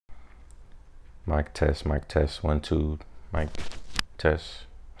Mic test, 1, 2, mic test.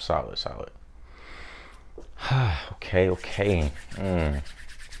 Solid. Okay. Make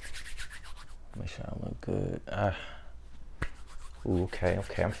sure I look good. Okay,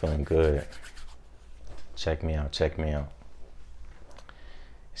 I'm feeling good. Check me out.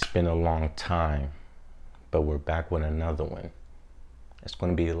 It's been a long time, but we're back with another one. It's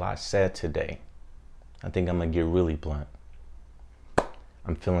gonna be a lot said today. I think I'm gonna get really blunt.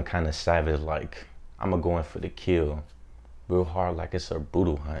 I'm feeling kind of savage, like I'm gonna go in for the kill real hard, like it's a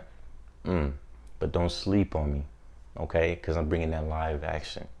brutal hunt. But don't sleep on me, okay? Because I'm bringing that live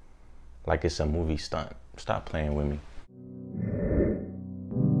action like it's a movie stunt. Stop playing with me.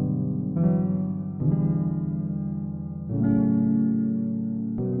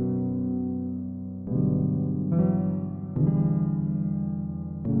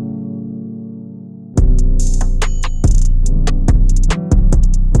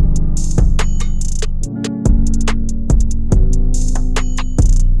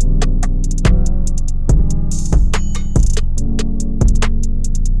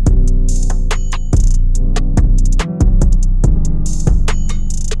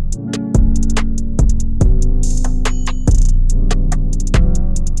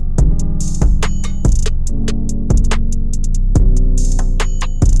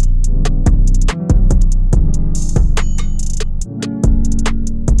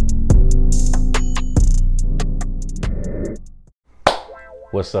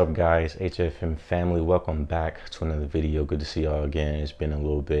 What's up, guys? HFM family, welcome back to another video. Good to see y'all again. It's been a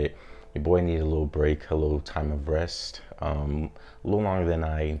little bit. Your boy needed a little break, a little time of rest, a little longer than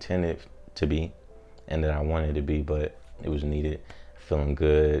I intended to be and that I wanted to be, but it was needed. Feeling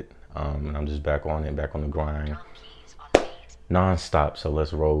good, and I'm just back on the grind non-stop. So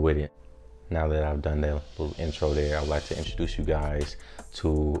let's roll with it. Now that I've done that little intro there, I'd like to introduce you guys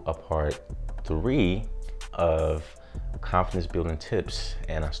to a part 3 of confidence building tips.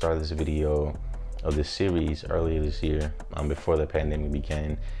 And I started this video of this series earlier this year, before the pandemic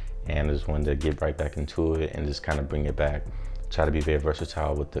began, and I just wanted to get right back into it and just kind of bring it back. Try to be very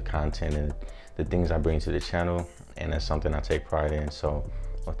versatile with the content and the things I bring to the channel, and that's something I take pride in. So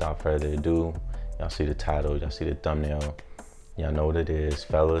without further ado, y'all see the title, y'all see the thumbnail, y'all know what it is.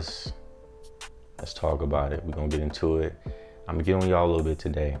 Fellas, let's talk about it. We're gonna get into it. I'm gonna get on y'all a little bit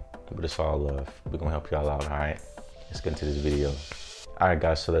today, but it's all love. We're gonna help y'all out, all right? Let's get into this video. All right,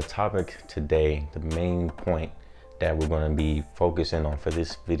 guys, so the topic today, the main point that we're gonna be focusing on for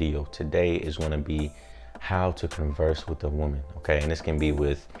this video today is gonna be how to converse with a woman, okay? And this can be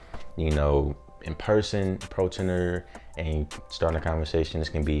with, you know, in person, approaching her and starting a conversation. This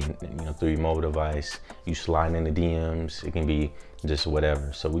can be, you know, through your mobile device, you sliding in the DMs, it can be just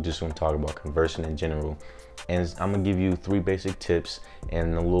whatever. So we just gonna talk about conversing in general. And I'm gonna give you 3 basic tips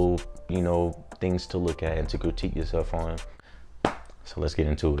and a little, you know, things to look at and to critique yourself on. So let's get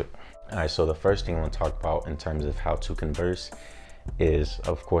into it. All right, so the first thing I want to talk about in terms of how to converse is,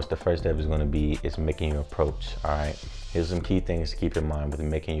 of course, the first step is going to be making your approach. All right, here's some key things to keep in mind with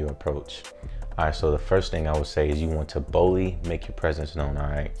making your approach. All right, so the first thing I would say is you want to boldly make your presence known. All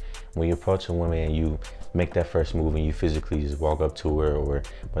right, when you approach a woman and you make that first move and you physically just walk up to her, or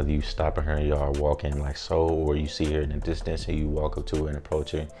whether you stop at her in your yard walking like so, or you see her in the distance and you walk up to her and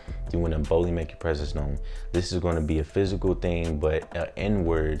approach her, you want to boldly make your presence known. This is going to be a physical thing, but an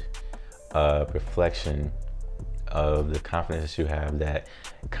inward reflection of the confidence you have that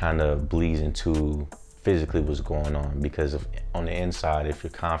kind of bleeds into physically what's going on. Because on the inside, if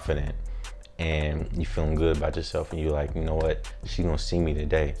you're confident and you're feeling good about yourself and you're like, you know what, she's gonna see me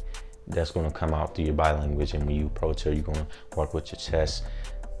today, that's gonna come out through your body language. And when you approach her, you're gonna walk with your chest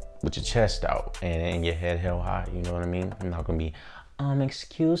out and your head held high. You know what I mean? I'm not gonna be,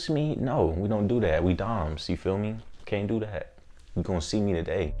 excuse me. No, we don't do that. We doms, you feel me? Can't do that. You're gonna see me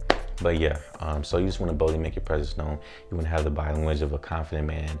today. But yeah, so you just want to boldly make your presence known. You want to have the body language of a confident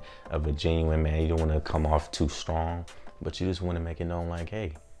man, of a genuine man. You don't want to come off too strong, but you just want to make it known like,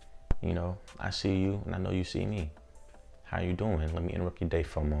 hey, you know, I see you and I know you see me. How you doing? Let me interrupt your day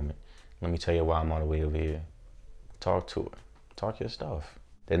for a moment. Let me tell you why I'm all the way over here. Talk to her. Talk your stuff.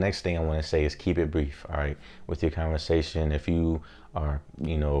 The next thing I want to say is keep it brief, all right? With your conversation, if you are,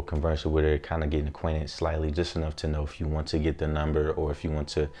 you know, conversing with her, kind of getting acquainted slightly, just enough to know if you want to get the number or if you want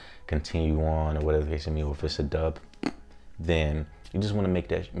to continue on or whatever the case may be, or if it's a dub, then you just want to make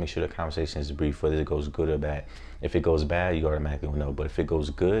sure the conversation is brief, whether it goes good or bad. If it goes bad, you automatically will know. But if it goes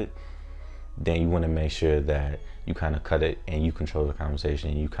good, then you want to make sure that you kind of cut it and you control the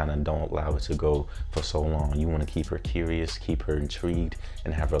conversation. You kind of don't allow it to go for so long. You want to keep her curious, keep her intrigued,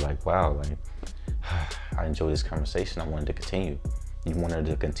 and have her like, wow, like, I enjoyed this conversation. I wanted to continue. You want her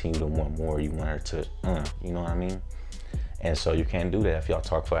to continue to want more. You want her to, you know what I mean? And so you can't do that if y'all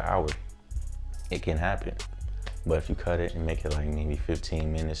talk for an hour. It can happen. But if you cut it and make it like maybe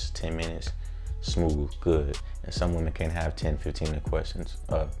 15 minutes, 10 minutes, smooth, good. And some women can have 10, 15 minute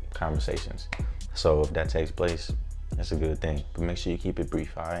conversations. So if that takes place, that's a good thing. But make sure you keep it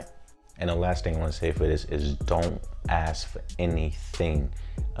brief, all right? And the last thing I want to say for this is don't ask for anything.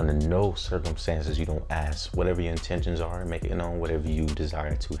 Under no circumstances you don't ask. Whatever your intentions are, make it known. Whatever you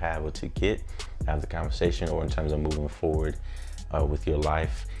desire to have or to get, have the conversation, or in terms of moving forward with your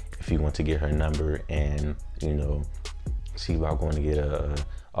life. If you want to get her number and, you know, see about going to get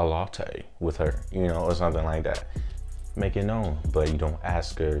a latte with her, you know, or something like that, make it known. But you don't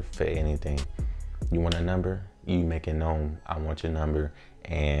ask her for anything. You want a number, you make it known, I want your number,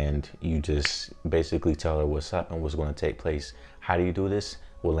 and you just basically tell her what's up and what's going to take place. How do you do this?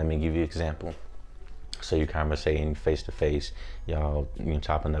 Well, let me give you an example. So you're conversating face to face, y'all, you know,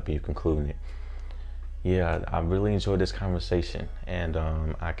 chopping up and you're concluding it. Yeah, I really enjoyed this conversation, and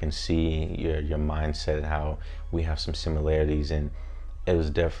I can see your mindset and how we have some similarities, and it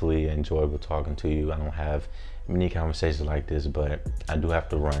was definitely enjoyable talking to you. I don't have many conversations like this, but I do have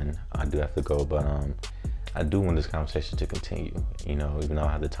to run. I do have to go, but I do want this conversation to continue. You know, even though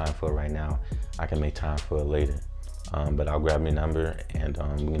I have the time for it right now, I can make time for it later. But I'll grab your number and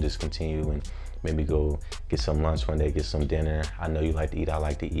we can just continue and maybe go get some lunch one day, get some dinner. I know you like to eat, I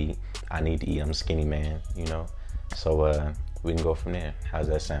like to eat. I need to eat, I'm a skinny man, you know? So we can go from there. How's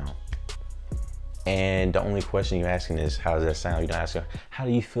that sound? And the only question you're asking is, how does that sound? You don't ask her, how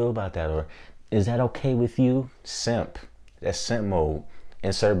do you feel about that? Or is that okay with you? Simp, that's simp mode.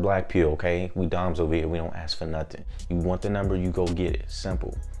 Insert black pill, okay? We doms over here, we don't ask for nothing. You want the number, you go get it,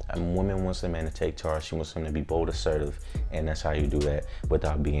 simple. A woman wants a man to take charge. She wants him to be bold, assertive, and that's how you do that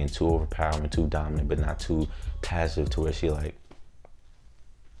without being too overpowering, too dominant, but not too passive to where she like,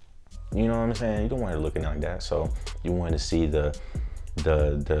 you know what I'm saying? You don't want her looking like that. So you want to see the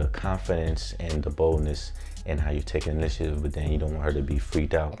confidence and the boldness and how you take initiative, but then you don't want her to be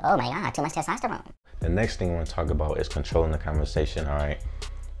freaked out. Oh my God, too much testosterone. The next thing I want to talk about is controlling the conversation, all right?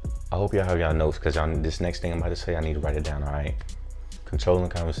 I hope y'all have y'all notes, because this next thing I'm about to say, I need to write it down, all right? Controlling the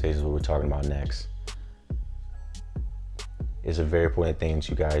conversation is what we're talking about next. It's a very important thing that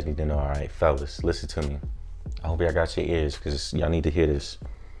you guys need to know, all right? Fellas, listen to me. I hope y'all got your ears, because y'all need to hear this.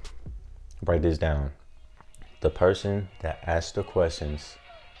 Write this down. The person that asks the questions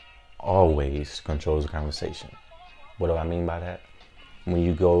always controls the conversation. What do I mean by that? When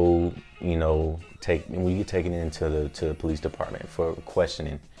you go, you know, when you get taken into the police department for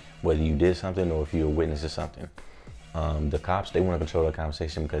questioning, whether you did something or if you're a witness to something, the cops, they want to control the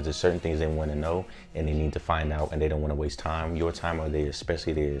conversation because there's certain things they want to know and they need to find out, and they don't want to waste time, your time or theirs,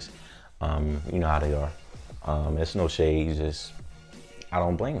 especially theirs. You know how they are. It's no shade, just, I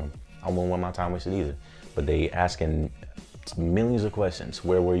don't blame them. I wouldn't want my time wasted either. But they asking millions of questions.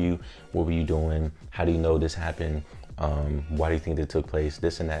 Where were you? What were you doing? How do you know this happened? Why do you think that took place?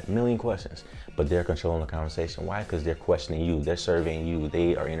 This and that, million questions. But they're controlling the conversation. Why? Because they're questioning you. They're surveying you.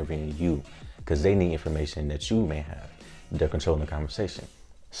 They are interviewing you because they need information that you may have. They're controlling the conversation.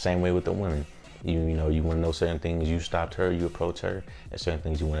 Same way with the women. You know, you want to know certain things. You stopped her. You approach her. There's certain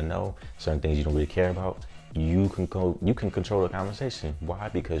things you want to know. Certain things you don't really care about. You can control the conversation. Why?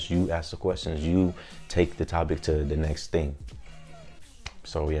 Because you ask the questions. You take the topic to the next thing.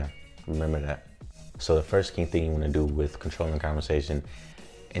 So yeah, remember that. So the first key thing you want to do with controlling the conversation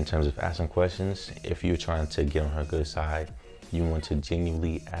in terms of asking questions, if you're trying to get on her good side, you want to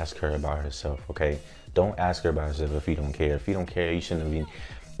genuinely ask her about herself, okay? Don't ask her about herself if you don't care. If you don't care, you shouldn't have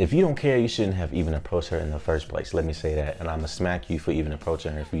if you don't care, you shouldn't have even approached her in the first place. Let me say that. And I'm gonna smack you for even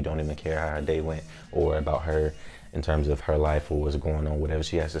approaching her if you don't even care how her day went or about her in terms of her life or what's going on, whatever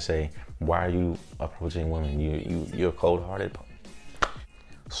she has to say. Why are you approaching women? You're cold-hearted.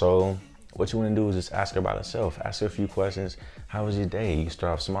 So what you want to do is just ask her about herself. Ask her a few questions. How was your day? You can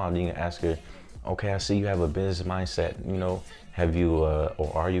start off small. Then you can ask her, okay, I see you have a business mindset. You know, have you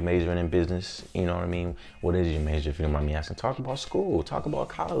or are you majoring in business? You know what I mean? What is your major, if you don't mind me asking? Talk about school. Talk about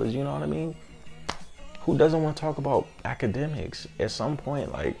college. You know what I mean? Who doesn't want to talk about academics? At some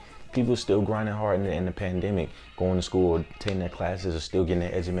point, like, people still grinding hard in the pandemic, going to school, or taking their classes, or still getting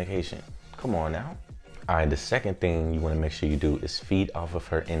their education. Come on now. All right, the second thing you want to make sure you do is feed off of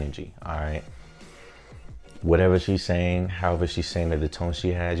her energy, all right? Whatever she's saying, however she's saying it, the tone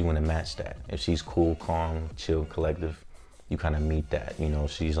she has, you want to match that. If she's cool, calm, chill, collective, you kind of meet that. You know,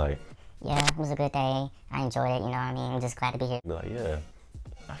 she's like, yeah, it was a good day. I enjoyed it, you know what I mean? I'm just glad to be here. Be like, yeah,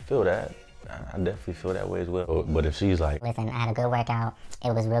 I feel that. I definitely feel that way as well. But if she's like, listen, I had a good workout.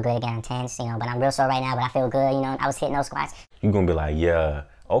 It was real good, it got intense, you know, but I'm real sore right now, but I feel good, you know, I was hitting those squats. you're gonna be like, yeah,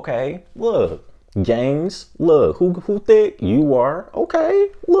 okay, look, James, look, who thick? You are. Okay,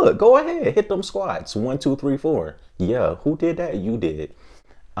 look, go ahead, hit them squats. 1, 2, 3, 4. Yeah, who did that? You did.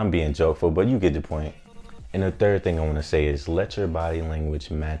 I'm being jokeful, but you get the point. And the third thing I want to say is let your body language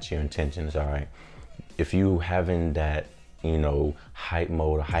match your intentions, all right? If you having that, you know, hype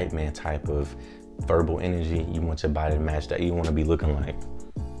mode, or hype man type of verbal energy, you want your body to match that. You want to be looking like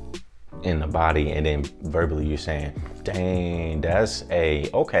in the body, and then verbally you're saying, dang, that's a,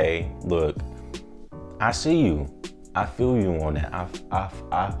 okay, look, I see you. I feel you on that.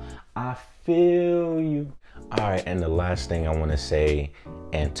 I feel you. All right, and the last thing I want to say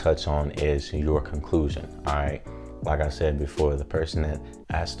and touch on is your conclusion. All right, like I said before, the person that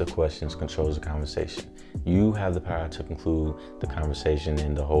asks the questions controls the conversation. You have the power to conclude the conversation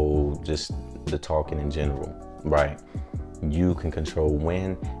and the whole, just the talking in general, right? You can control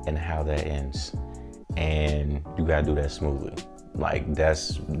when and how that ends, and you gotta do that smoothly. Like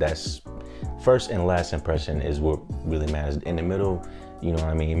that's first and last impression is what really matters. In the middle, you know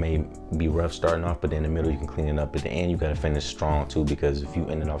what I mean, it may be rough starting off, but in the middle you can clean it up. At the end, you gotta finish strong too, because if you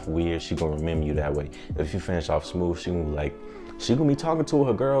ended off weird, she gonna remember you that way. If you finish off smooth, she gonna be talking to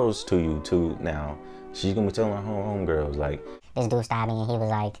her girls to you too now. She's gonna be telling her homegirls like, This dude stopped me and he was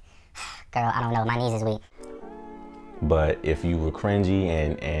like, girl, I don't know, my knees is weak. but if you were cringy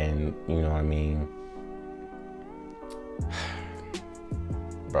and you know what I mean,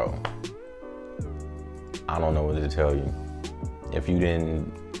 bro, I don't know what to tell you. If you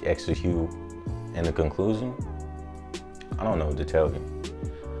didn't execute in the conclusion, I don't know what to tell you.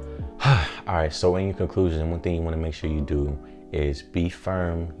 All right, so in your conclusion, one thing you want to make sure you do is be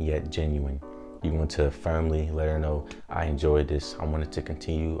firm yet genuine. You want to firmly let her know, I enjoyed this. I want it to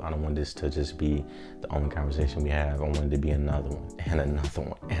continue. I don't want this to just be the only conversation we have. I want it to be another one and another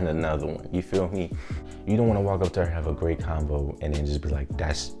one and another one. You feel me? You don't want to walk up to her, have a great convo, and then just be like,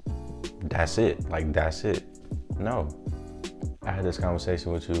 that's it. Like, that's it. No. I had this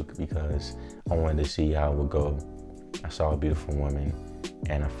conversation with you because I wanted to see how it would go. I saw a beautiful woman,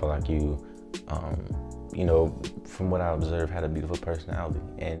 and I feel like you, you know, from what I observed, had a beautiful personality.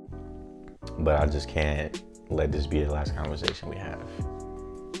 But I just can't let this be the last conversation we have.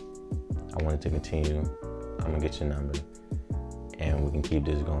 I want it to continue. I'm gonna get your number, and we can keep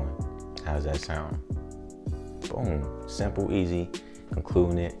this going. How's that sound? Boom, simple, easy,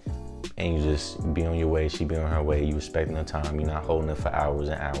 concluding it. And you just be on your way, she be on her way, you respecting the time, you're not holding it for hours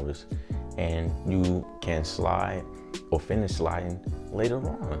and hours. And you can slide or finish sliding later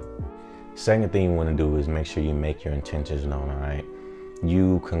on. Second thing you wanna do is make sure you make your intentions known, all right?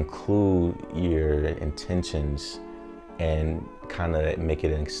 You conclude your intentions and kind of make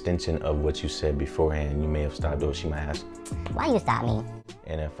it an extension of what you said beforehand. You may have stopped, or she might ask, why you stop me?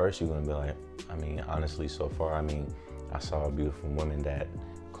 and at first you're gonna be like, I mean, honestly, so far, I mean, I saw a beautiful woman that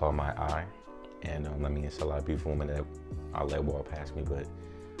caught my eye, and I mean, it's a lot of beautiful women that I let walk past me, but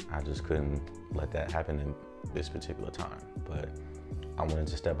I just couldn't let that happen in this particular time. But I wanted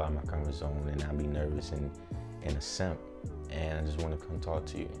to step out of my comfort zone and not be nervous and a simp, and I just want to come talk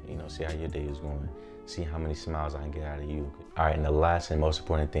to you, you know, see how your day is going, see how many smiles I can get out of you. All right, and the last and most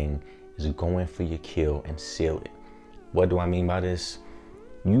important thing is going for your kill and seal it. What do I mean by this?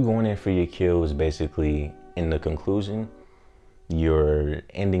 You going in for your kill is basically, in the conclusion, your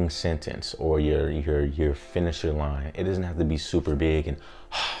ending sentence or your finisher line. It doesn't have to be super big and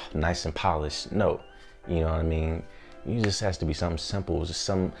nice and polished. No, you know what I mean? You just has to be something simple, just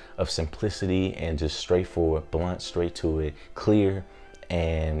some of simplicity and just straightforward, blunt, straight to it, clear,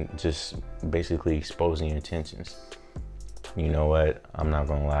 and just basically exposing your intentions. You know what? I'm not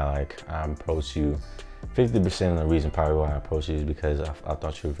gonna lie, like, I approached you. 50% of the reason probably why I approached you is because I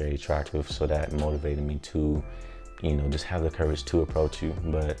thought you were very attractive, so that motivated me to, you know, just have the courage to approach you.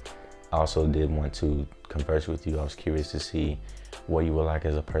 But I also did want to converse with you. I was curious to see what you were like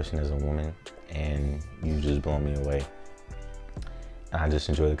as a person, as a woman, and you just blown me away. And I just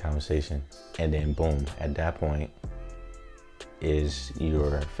enjoyed the conversation. And then boom, at that point is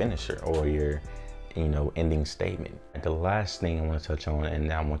your finisher or your, you know, ending statement. The last thing I want to touch on,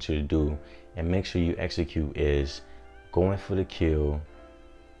 and I want you to do and make sure you execute, is going for the kill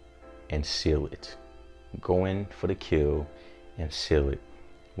and seal it. Go in for the kill and seal it.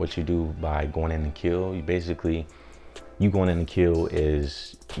 What you do by going in and kill, you basically, you going in and kill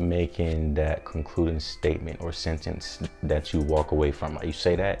is making that concluding statement or sentence that you walk away from. You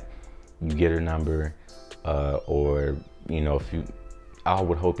say that, you get her number, or, you know, if you I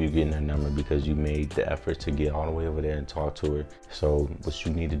would hope you're getting her number because you made the effort to get all the way over there and talk to her. So what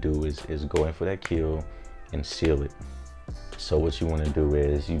you need to do is go in for that kill and seal it. So what you want to do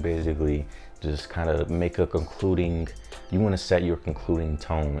is you basically just kind of make a concluding, you want to set your concluding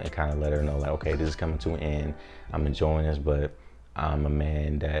tone and kind of let her know like, okay, this is coming to an end. I'm enjoying this, but I'm a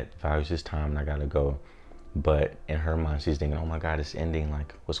man that values his time and I gotta go. But in her mind, she's thinking, oh my God, it's ending.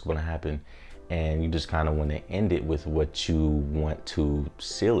 Like, what's going to happen? And you just kind of want to end it with what you want to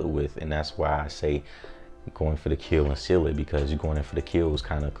seal it with. And that's why I say going for the kill and seal it, because you're going in for the kill is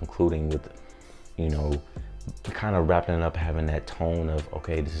kind of concluding with, you know, kind of wrapping it up, having that tone of,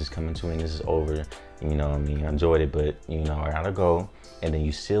 okay, this is coming to an end, this is over. You know what I mean? I enjoyed it, but you know, I gotta go. And then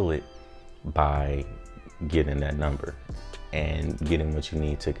you seal it by getting that number and getting what you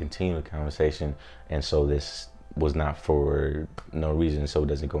need to continue the conversation. And so this was not for no reason, so it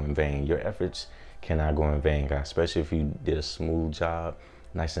doesn't go in vain. Your efforts cannot go in vain, guys, especially if you did a smooth job,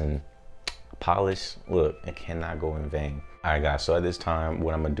 nice and polished. Look, it cannot go in vain. All right, guys, so at this time,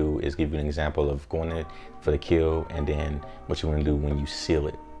 what I'm gonna do is give you an example of going in for the kill and then what you wanna do when you seal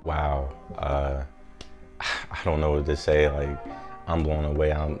it. Wow, I don't know what to say. Like, I'm blown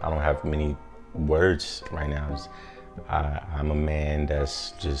away. I don't have many words right now. I'm a man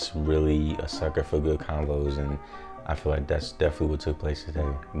that's just really a sucker for good convos, and I feel like that's definitely what took place today.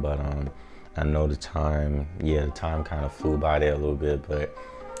 But I know the time kind of flew by there a little bit, but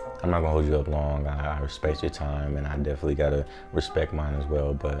I'm not gonna hold you up long. I respect your time, and I definitely gotta respect mine as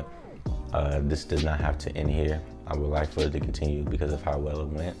well. But this does not have to end here. I would like for it to continue because of how well it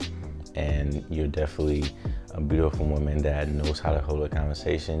went. And you're definitely a beautiful woman that knows how to hold a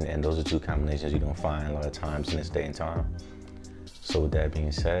conversation, and those are two combinations you don't find a lot of times in this day and time. So with that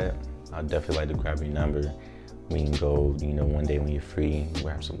being said, I'd definitely like to grab your number. We can go, you know, one day when you're free,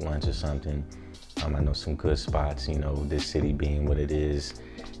 grab some lunch or something. I know some good spots. You know, this city being what it is,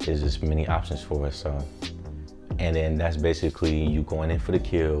 there's just many options for us. So, and then that's basically you going in for the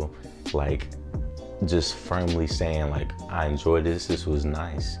kill, like just firmly saying like, I enjoyed this, this was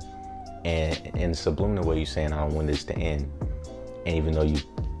nice. And in a subliminal way, you're saying, I don't want this to end. And even though you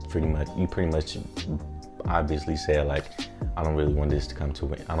pretty much obviously said like, I don't really want this to come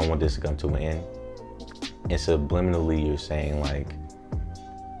to I don't want this to come to an end. And subliminally, you're saying like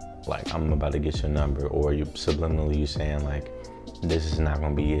I'm about to get your number, or you subliminally you're saying like, this is not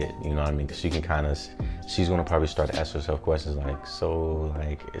gonna be it. You know what I mean? Because she's gonna probably start to ask herself questions like, so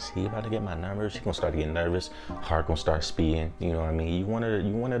like, is he about to get my number? She's gonna start to get nervous, heart gonna start speeding. You know what I mean? You want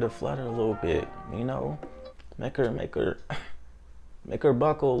her to flutter a little bit, you know? Make her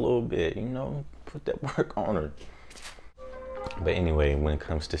buckle a little bit, you know? Put that work on her. But anyway, when it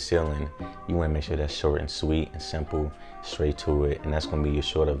comes to sealing, you want to make sure that's short and sweet and simple, straight to it. And that's going to be a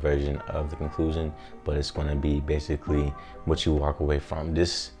shorter version of the conclusion, but it's going to be basically what you walk away from.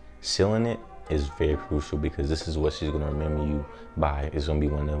 This sealing it is very crucial, because this is what she's going to remember you by. It's going to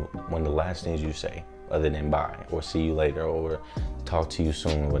be one of the last things you say, other than bye or see you later or talk to you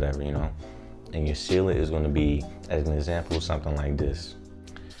soon or whatever, you know. And your seal it is going to be, as an example, something like this.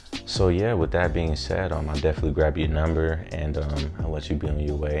 So yeah, with that being said, I'll definitely grab your number and I'll let you be on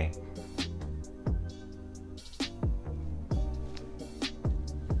your way.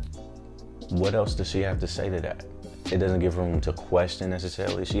 What else does she have to say to that? It doesn't give room to question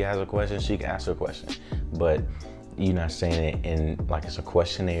necessarily. She has a question, she can ask her question, but you're not saying it in like it's a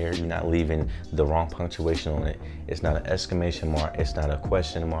questionnaire. You're not leaving the wrong punctuation on it. It's not an exclamation mark. It's not a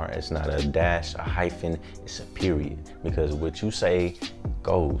question mark. It's not a dash, a hyphen. It's a period, because what you say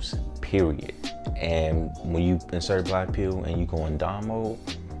goes, period. And when you insert black pill and you go in Dom mode,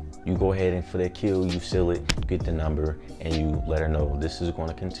 you go ahead and for that kill, you seal it, you get the number, and you let her know this is going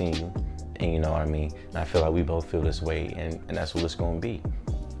to continue. And you know what I mean? And I feel like we both feel this way, and that's what it's going to be.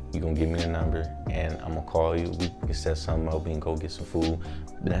 You're gonna give me the number and I'm gonna call you. We can set something up, we can go get some food.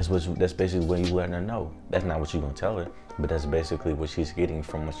 But that's basically what you letting her know. That's not what you're gonna tell her, but that's basically what she's getting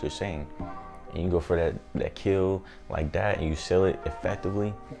from what you're saying. And you go for that kill like that, and you seal it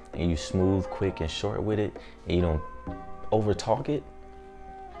effectively, and you smooth, quick, and short with it, and you don't over talk it.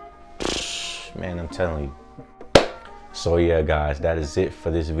 Man, I'm telling you. So yeah, guys, that is it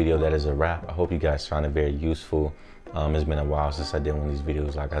for this video. That is a wrap. I hope you guys found it very useful. It's been a while since I did one of these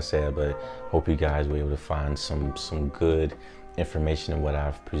videos, like I said, but hope you guys were able to find some good information in what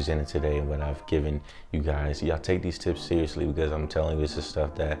I've presented today and what I've given you guys. Y'all take these tips seriously, because I'm telling you, this is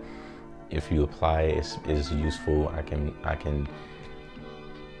stuff that if you apply it, is useful. I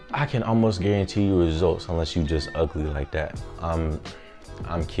can almost guarantee you results, unless you just ugly like that. I'm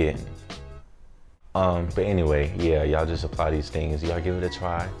kidding. But anyway, yeah, y'all just apply these things. Y'all give it a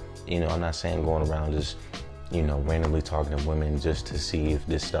try. You know, I'm not saying going around just you know, randomly talking to women just to see if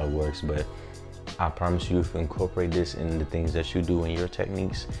this stuff works. But I promise you, if you incorporate this in the things that you do in your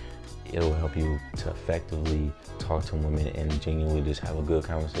techniques, it'll help you to effectively talk to women and genuinely just have a good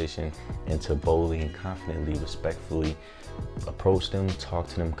conversation, and to boldly and confidently, respectfully approach them, talk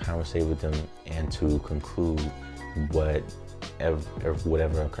to them, conversate with them, and to conclude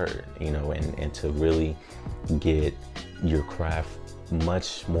whatever occurred, you know, and to really get your craft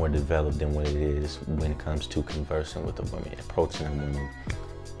much more developed than what it is when it comes to conversing with the women, approaching the women,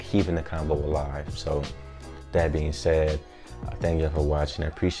 keeping the combo alive. So that being said, thank you for watching. I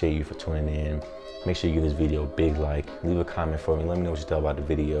appreciate you for tuning in. Make sure you give this video a big like, leave a comment for me, let me know what you thought about the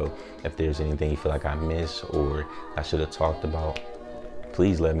video. If there's anything you feel like I missed or I should have talked about,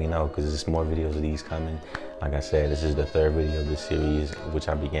 please let me know, because there's more videos of these coming. Like I said, this is the third video of this series, which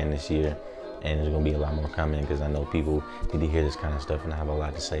I began this year, and there's gonna be a lot more coming because I know people need to hear this kind of stuff and I have a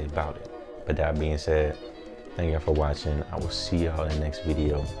lot to say about it. But that being said, thank y'all for watching. I will see y'all in the next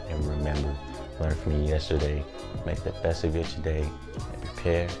video, and remember, learn from your yesterday, make the best of your today, and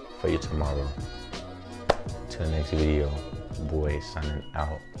prepare for your tomorrow. Till the next video, boy signing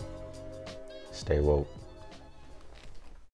out. Stay woke.